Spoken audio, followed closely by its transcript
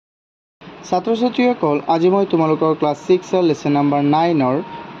ছাত্ৰ ছাত্ৰীসকল আজি মই তোমালোকৰ ক্লাছ 6 ৰ লেসন নাম্বাৰ 9 ৰ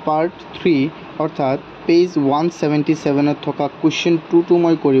পাৰ্ট 3 অৰ্থাৎ পেজ 177 ত থকা কোৱেশ্চন 2 টো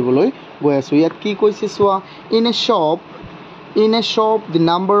মই কৰিবলৈ গৈ আছো। ইয়াত কি কৈছে চোৱা, in a shop the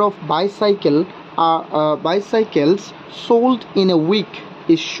number of bicycles sold in a week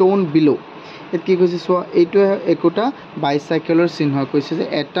is shown below. ইয়াত কি কৈছে চোৱা, এইটো একটা বাইসাইকেলৰ চিহ্ন কৈছে যে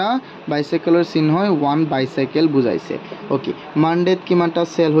এটা বাইসাইকেলৰ চিহ্ন 1 বাইসাইকেল বুজাইছে। ওকে, মানডেত কিমানটা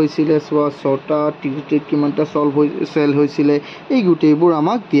সেল হৈছিলে চোৱা 6টা, টিউজডেত কিমানটা সেল হৈছিলে এই গুটেইবোৰ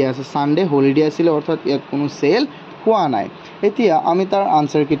আমাক দিয়া আছে। সানডে হলিডে আছিল অৰ্থাৎ ইয়াত কোনো সেল হোৱা নাই। এতিয়া আমি তাৰ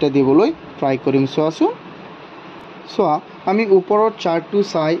আনসাৰ কিটা দিবলৈ ট্ৰাই কৰিম। চোৱা আমি ওপৰত চাৰ্টটো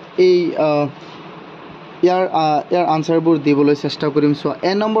চাই এই ইয়াৰ আনসাৰবোৰ দিবলৈ চেষ্টা কৰিম। চোৱা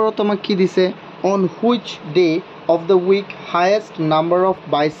এ নম্বৰত আমাক কি দিছে, on which day of the week highest number of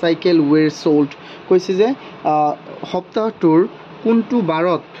bicycle were sold, কৈছে যে সপ্তাহটোৰ কোনটো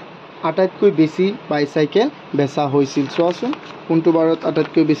বাৰত আটাইতকৈ বেছি বাইসাইকেল বেচা হৈছিল। চোৱাচোন কোনটো বাৰত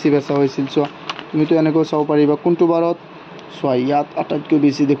আটাইতকৈ বেছি বেচা হৈছিল। চোৱা তুমিতো এনেকৈ চাব পাৰিবা কোনটো বাৰত। চোৱা ইয়াত আটাইতকৈ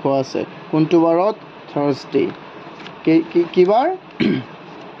বেছি দেখুওৱা আছে কোনটো বাৰত, থাৰ্সডে। কি বাৰ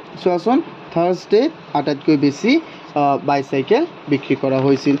চোৱাচোন, থাৰ্সডে আটাইতকৈ বেছি বাইসাইকেল বিক্ৰী কৰা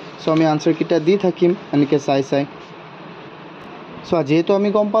হৈছিল। সো আমি আনসাৰ কিটা দি থাকিম এনেকৈ চাই চোৱা যেহেতু আমি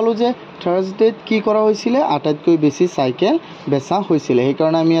গম পালো যে থাৰ্সডেত কি কৰা হৈছিলে, আটাইতকৈ বেছি সাইকেল বেচা হৈছিলে,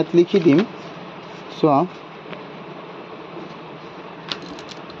 সেইকাৰণে আমি ইয়াত লিখি দিম। চোৱা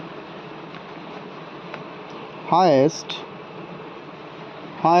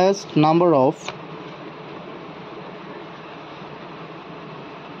highest number of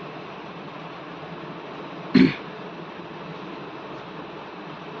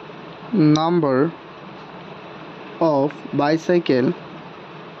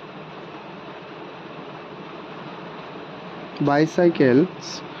bicycles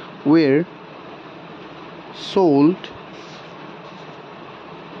were sold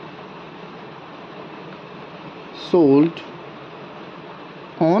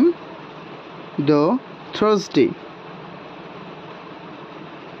on the Thursday.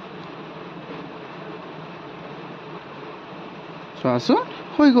 So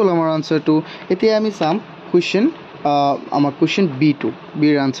হৈ গ'ল আমাৰ আনসাৰটো। এতিয়া আমি চাম কুৱেশ্চন, আমাৰ কুৱেশ্চন B2,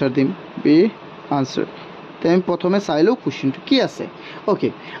 বিৰ আনসাৰ দিম, বিৰ আনসাৰ। তেনে আমি প্ৰথমে চাই লওঁ কুৱেশ্চনটো কি আছে। ওকে,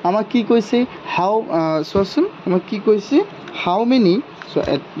 আমাক কি কৈছে, চোৱাচোন আমাক কি কৈছে, হাউ মেনি,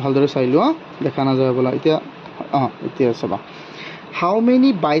 ভালদৰে চাই লোৱা দেখা নাযায় বোলা এতিয়া চাবা, হাউ many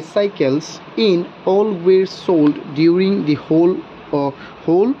বাইচাইকেলছ in all ৱেৰ sold during the whole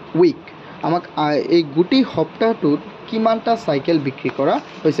week. আমাক এই গোটেই সপ্তাহটোত কিমানটা সাইকেল বিক্ৰী কৰা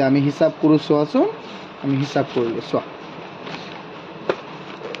হৈছে আমি হিসাব কৰোঁ। চোৱাচোন আমি হিসাব কৰিলোঁ। চোৱা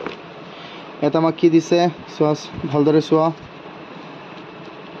এটা আমাক কি দিছে, চোৱা ভালদৰে চোৱা,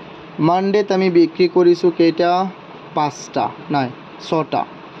 মানডেত আমি বিক্ৰী কৰিছোঁ কেইটা, 5টা নাই 6টা,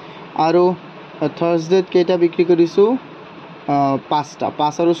 আৰু থাৰ্সডেত কেইটা বিক্ৰী কৰিছোঁ, 5টা,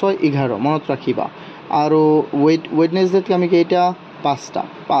 5 আৰু 6 11 মনত ৰাখিবা। আৰু ৱেডনেছডেত আমি কেইটা, 5টা,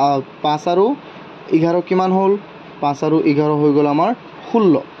 5 আৰু 11 কিমান হ'ল, 5 আৰু 11 হৈ গ'ল আমাৰ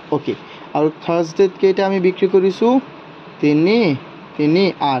 16। ওকে, আৰু থাৰ্সডেত কেইটা আমি বিক্ৰী কৰিছোঁ, 3,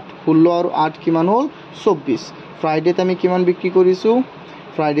 8, 16 আৰু 8 কিমান হ'ল, 24। ফ্ৰাইডেত আমি কিমান বিক্ৰী কৰিছোঁ,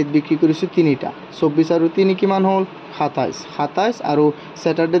 ফ্ৰাইডেত বিক্ৰী কৰিছোঁ 3টা, 24 আৰু 3 কিমান হ'ল, 27 আৰু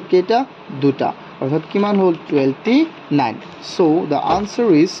স্যাটাৰডেত কেইটা, 2টা, অৰ্থাৎ কিমান হ'ল 29। So the answer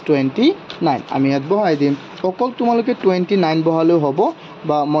is 29। আমি ইয়াত বহাই দিম। অকল তোমালোকে 29 বহালেও হ'ব,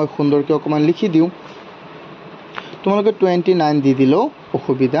 বা মই সুন্দৰকৈ অকণমান লিখি দিওঁ, তোমালোকে 29 দি দিলেও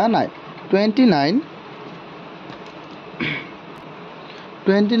অসুবিধা নাই। 29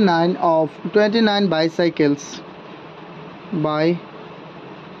 bicycles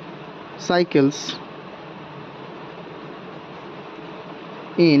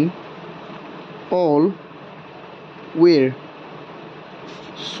in all were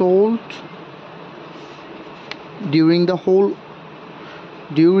sold during the whole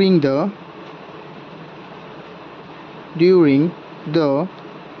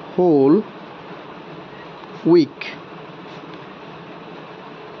week.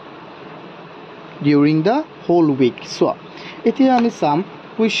 So এতিয়া আমি চাম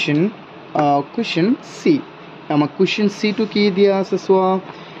question C। আমাৰ question C টো কি দিয়া আছে চোৱা,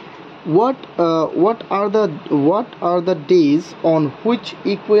 what are the days on which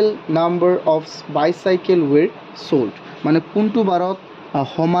equal number of bicycle were sold, মানে কোনটো বাৰত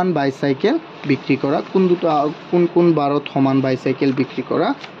সমান বাইসাইকেল বিক্ৰী কৰা, কোন বাৰত সমান বাইসাইকেল বিক্ৰী কৰা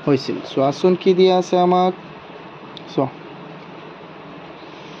হৈছিল। চোৱাচোন কি দিয়া আছে আমাক, চোৱা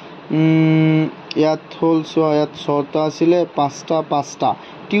ইয়াত হ'ল চোৱা ইয়াত 6টা আছিলে 5টা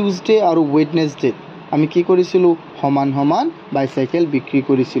টিউজডে আৰু ৱেডনেসডে আমি কি কৰিছিলোঁ সমান সমান বাইসাইকেল বিক্ৰী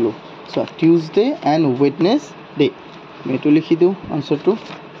কৰিছিলোঁ চোৱা টিউজডে এণ্ড ৱেডনেসডে আমি এইটো লিখি দিওঁ আনসাৰটো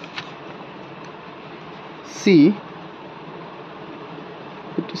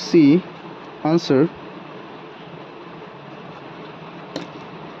C answer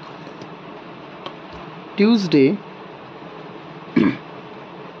Tuesday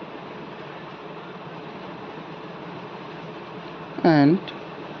and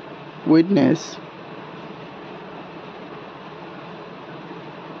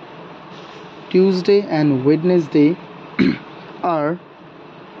Tuesday and Wednesday are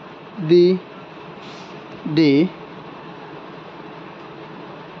the day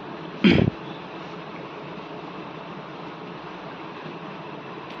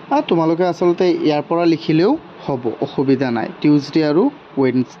তোমালোকে আসলতে ইয়াৰ পৰা লিখিলেও হ'ব অসুবিধা নাই টিউজডে আৰু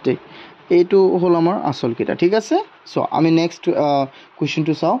ওয়েডনেসডে এইটো হল আমাৰ আসল কিটা ঠিক আছে সো আমি নেক্সট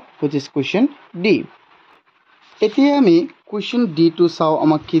কোৱেশ্চনটো চাও which is question D এতিয়া আমি question D টো চাও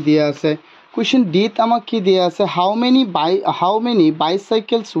আমাক কি দিয়া আছে question D ত আমাক কি দিয়া আছে how many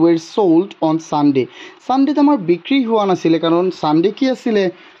bicycles were sold on Sunday Sunday আমাৰ বিক্ৰী হোৱা নাছিলে কাৰণ Sunday কি আছিল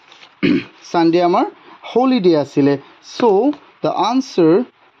Sunday আমাৰ holiday আছিল so the answer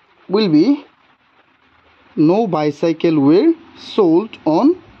will be no bicycle were sold on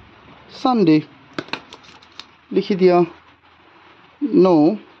Sunday likhi diya no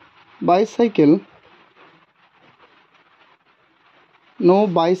bicycles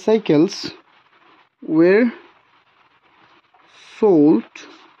were sold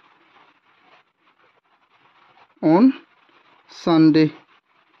on Sunday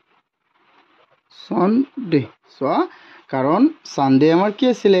so কারণ সানডে আমার কি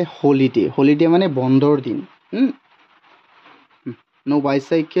আছিল হলিডে মানে বন্ধৰ দিন no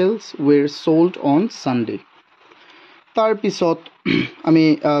bicycles were sold on Sunday তাৰ পিছত আমি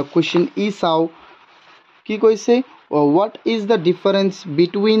কোৱেশ্চন ই চাও কি কৈছে what is the difference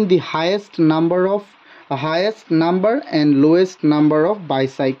between the highest number and lowest number of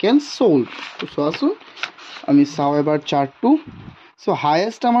bicycles sold so আসুন আমি চাও এবাৰ চাৰ্টটো so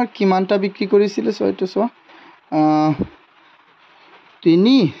highest আমাৰ কিমানটা বিক্ৰী কৰিছিল so এটো চোৱা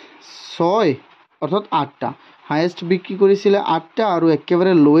 3 6 অর্থাৎ 8টা হাইয়েস্ট বিক্রি করেছিল 8টা আর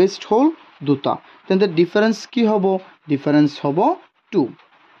একেবারে লোয়েস্ট হল 2টা তেন্তে ডিফারেন্স কি হবে ডিফারেন্স হবে 2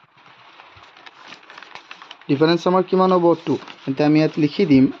 ডিফারেন্স আমার কিমান হবে 2 তেন্তে আমি ইয়াত লিখি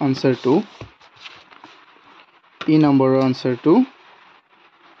দিম আনসার টু ই নম্বৰৰ answer to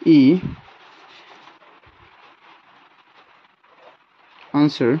E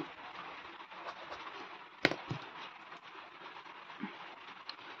answer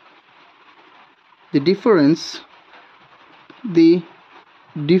the difference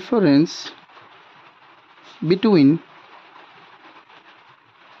between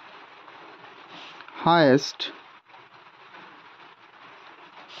highest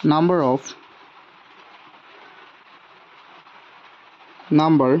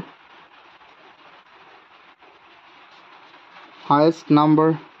number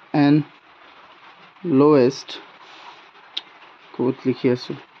and lowest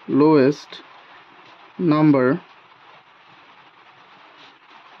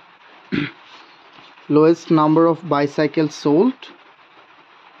lowest number of bicycles sold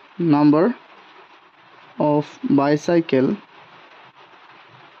number of bicycle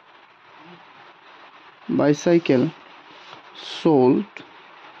sold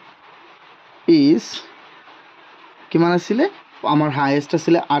is কিমান আছিল আমাৰ হাইয়েস্ট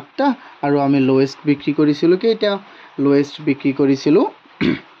আছিল 8টা আৰু আমি লোয়েস্ট বিক্ৰী কৰিছিল কেইটা লোয়েস্ট বিক্ৰী কৰিছিল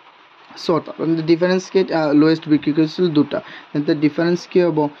 6টা the difference কি লোয়েস্ট বিক্ৰী কৰিছিল 2টা তেন্তে ডিফাৰেন্স কি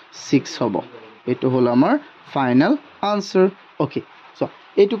হ'ব 6 হ'ব এটো হল আমাৰ ফাইনাল আনসাৰ ওকে সো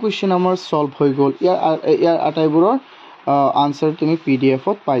এইটো কোৱেশ্চন আমাৰ সলভ হৈ গল ইয়াৰ আটাইবোৰৰ আনসাৰ তুমি পিডিএফ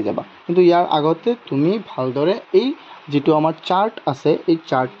ত পাই যাবা কিন্তু ইয়াৰ আগতে তুমি ভালদৰে এই যেটো আমাৰ চাৰ্ট আছে এই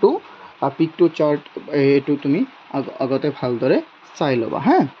চাৰ্টটো পিকটো চাৰ্ট এটো তুমি আগতে ভালদৰে চাই লবা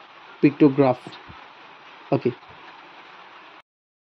হ্যাঁ পিক্টোগ্ৰাফ ওকে